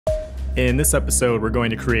In this episode, we're going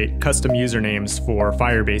to create custom usernames for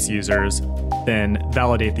Firebase users, then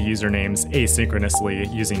validate the usernames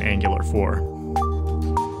asynchronously using Angular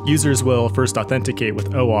 4. Users will first authenticate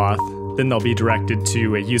with OAuth, then they'll be directed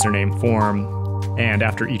to a username form, and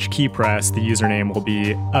after each key press, the username will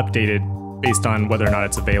be updated based on whether or not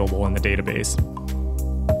it's available in the database.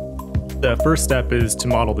 The first step is to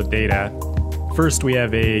model the data. First, we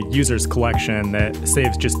have a users collection that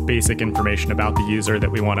saves just basic information about the user that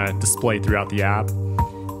we want to display throughout the app.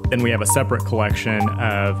 Then we have a separate collection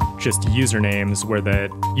of just usernames where the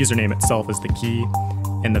username itself is the key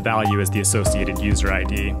and the value is the associated user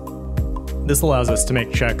ID. This allows us to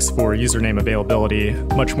make checks for username availability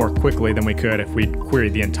much more quickly than we could if we'd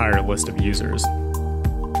queried the entire list of users.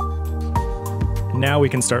 Now we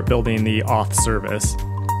can start building the auth service.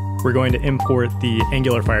 We're going to import the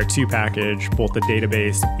Angular Fire 2 package, both the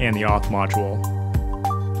database and the auth module.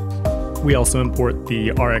 We also import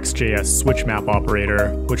the RxJS switch map operator,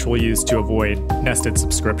 which we'll use to avoid nested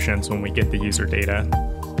subscriptions when we get the user data.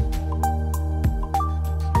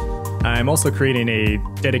 I'm also creating a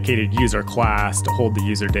dedicated user class to hold the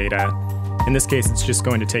user data. In this case, it's just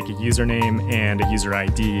going to take a username and a user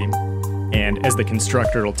ID, and as the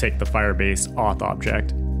constructor, it'll take the Firebase auth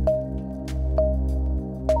object.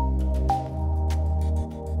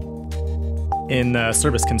 In the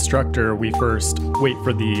service constructor, we first wait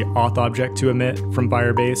for the auth object to emit from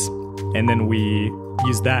Firebase, and then we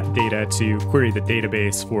use that data to query the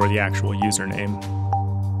database for the actual username.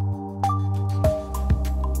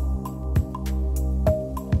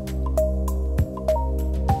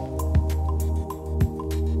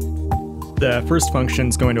 The first function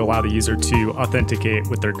is going to allow the user to authenticate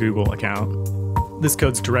with their Google account. This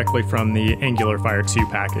code's directly from the Angular Fire 2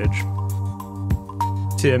 package.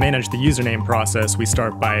 To manage the username process, we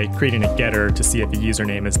start by creating a getter to see if a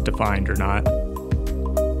username is defined or not.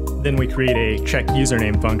 Then we create a check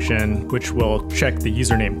username function, which will check the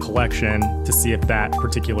username collection to see if that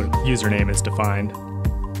particular username is defined.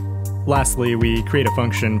 Lastly, we create a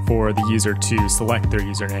function for the user to select their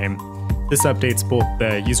username. This updates both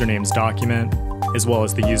the username's document as well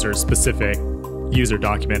as the user's specific user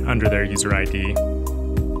document under their user ID.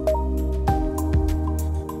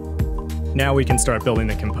 Now we can start building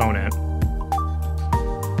the component.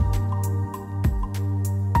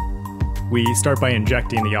 We start by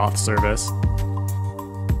injecting the auth service.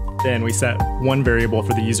 Then we set one variable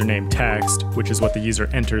for the username text, which is what the user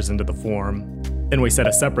enters into the form. Then we set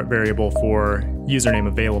a separate variable for username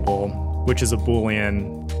available, which is a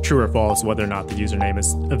Boolean true or false whether or not the username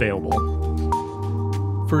is available.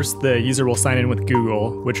 First, the user will sign in with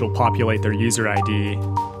Google, which will populate their user ID,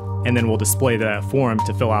 and then we'll display the form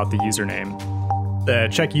to fill out the username. The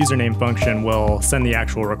check username function will send the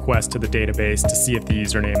actual request to the database to see if the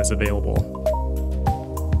username is available.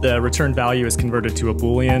 The return value is converted to a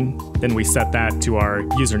Boolean, then we set that to our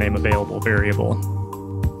username available variable.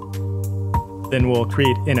 Then we'll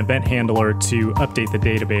create an event handler to update the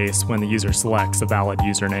database when the user selects a valid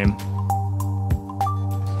username.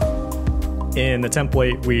 In the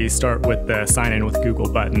template, we start with the sign in with Google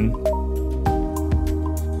button.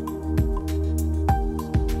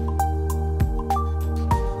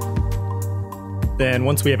 Then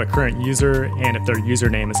once we have a current user, and if their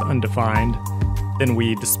username is undefined, then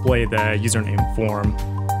we display the username form.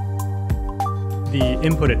 The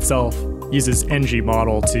input itself uses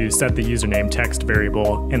ngModel to set the username text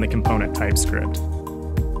variable and the component TypeScript.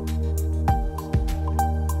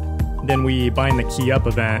 Then we bind the keyUp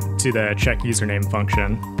event to the check username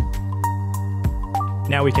function.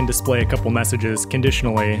 Now we can display a couple messages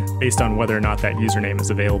conditionally based on whether or not that username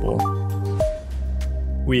is available.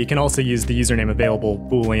 We can also use the username available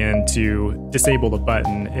Boolean to disable the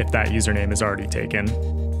button if that username is already taken.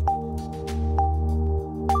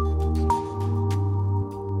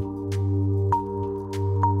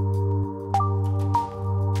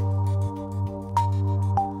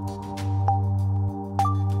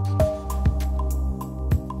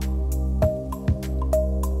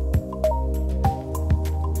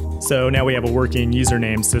 So now we have a working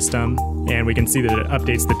username system, and we can see that it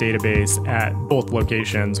updates the database at both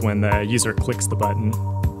locations when the user clicks the button.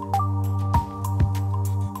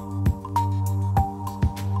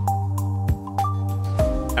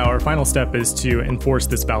 Our final step is to enforce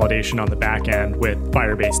this validation on the back end with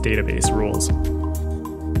Firebase database rules.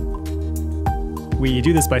 We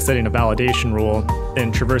do this by setting a validation rule,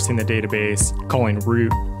 then traversing the database, calling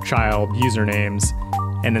root, child, usernames,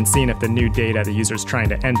 and then seeing if the new data the user is trying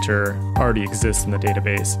to enter already exists in the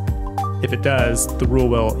database. If it does, the rule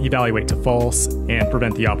will evaluate to false and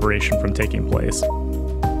prevent the operation from taking place.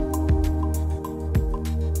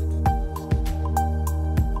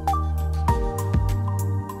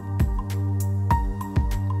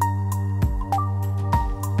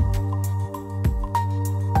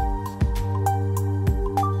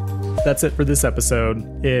 That's it for this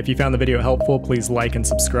episode. If you found the video helpful, please like and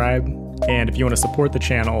subscribe. And if you want to support the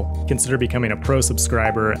channel, consider becoming a pro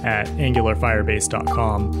subscriber at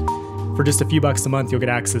angularfirebase.com. For just a few bucks a month, you'll get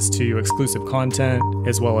access to exclusive content,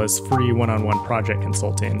 as well as free one-on-one project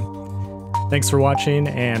consulting. Thanks for watching,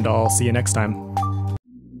 and I'll see you next time.